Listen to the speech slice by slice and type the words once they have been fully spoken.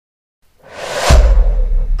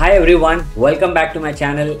Hi everyone, welcome back to my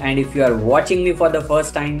channel, and if you are watching me for the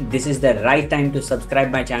first time, this is the right time to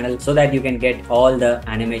subscribe my channel so that you can get all the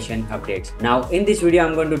animation updates. Now in this video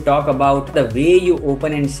I'm going to talk about the way you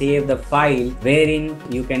open and save the file, wherein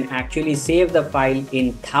you can actually save the file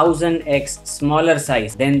in 1000x smaller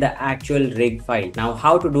size than the actual rig file. Now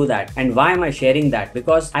how to do that and why am I sharing that?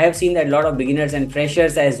 Because I have seen that a lot of beginners and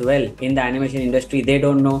freshers as well in the animation industry, they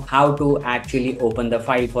don't know how to actually open the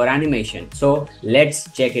file for animation. So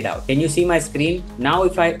let's check it out. Can you see my screen? Now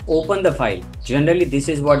if I open the file, generally this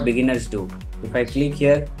is what beginners do. If I click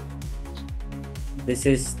here, this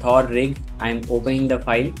is Thor rig. I'm opening the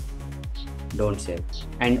file. Don't save.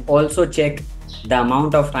 And also check the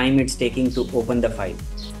amount of time it's taking to open the file.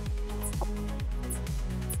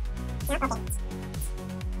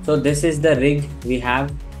 So this is the rig we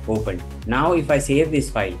have opened. Now if I save this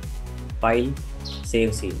file,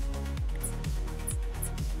 save scene.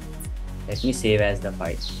 Let me save as the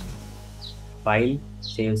file,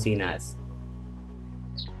 save scene as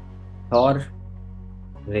Thor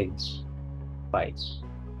rig file.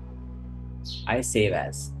 I save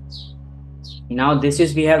as. Now this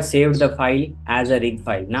is, we have saved the file as a rig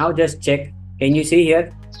file. Now just check, can you see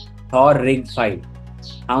here, Thor rig file?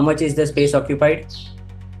 How much is the space occupied?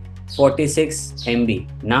 46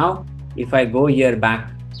 MB. Now if I go here back,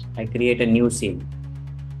 I create a new scene.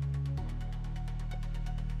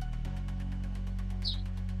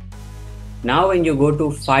 Now when you go to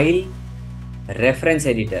file, reference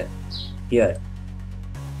editor, here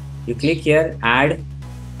you click here, add,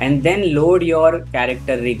 and then load your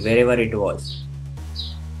character rig wherever it was.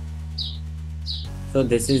 So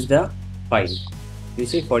this is the file, you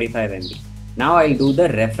see 45 MB. Now I'll do the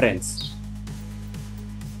reference.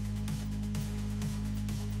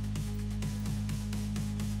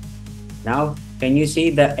 Now can you see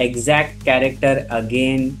the exact character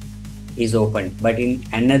again is opened, but in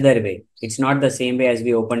another way. It's not the same way as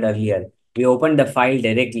we opened earlier. We opened the file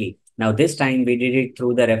directly. Now this time we did it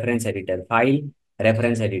through the reference editor, file,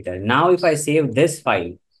 reference editor. Now if I save this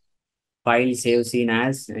file, save scene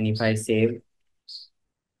as, and if I save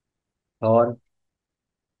Thor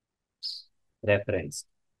reference,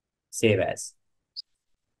 save as.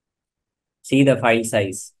 See the file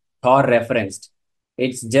size, Thor referenced.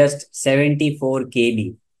 It's just 74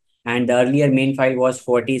 KB and the earlier main file was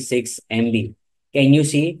 46 MB. Can you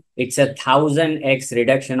see? It's a 1000x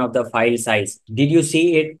reduction of the file size. Did you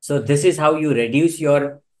see it? So this is how you reduce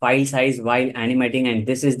your file size while animating, and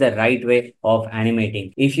this is the right way of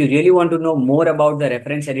animating. If you really want to know more about the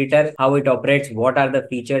reference editor, how it operates, what are the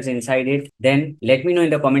features inside it, then let me know in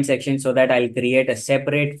the comment section so that I'll create a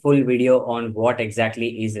separate full video on what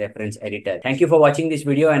exactly is reference editor. Thank you for watching this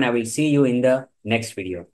video, and I will see you in the next video.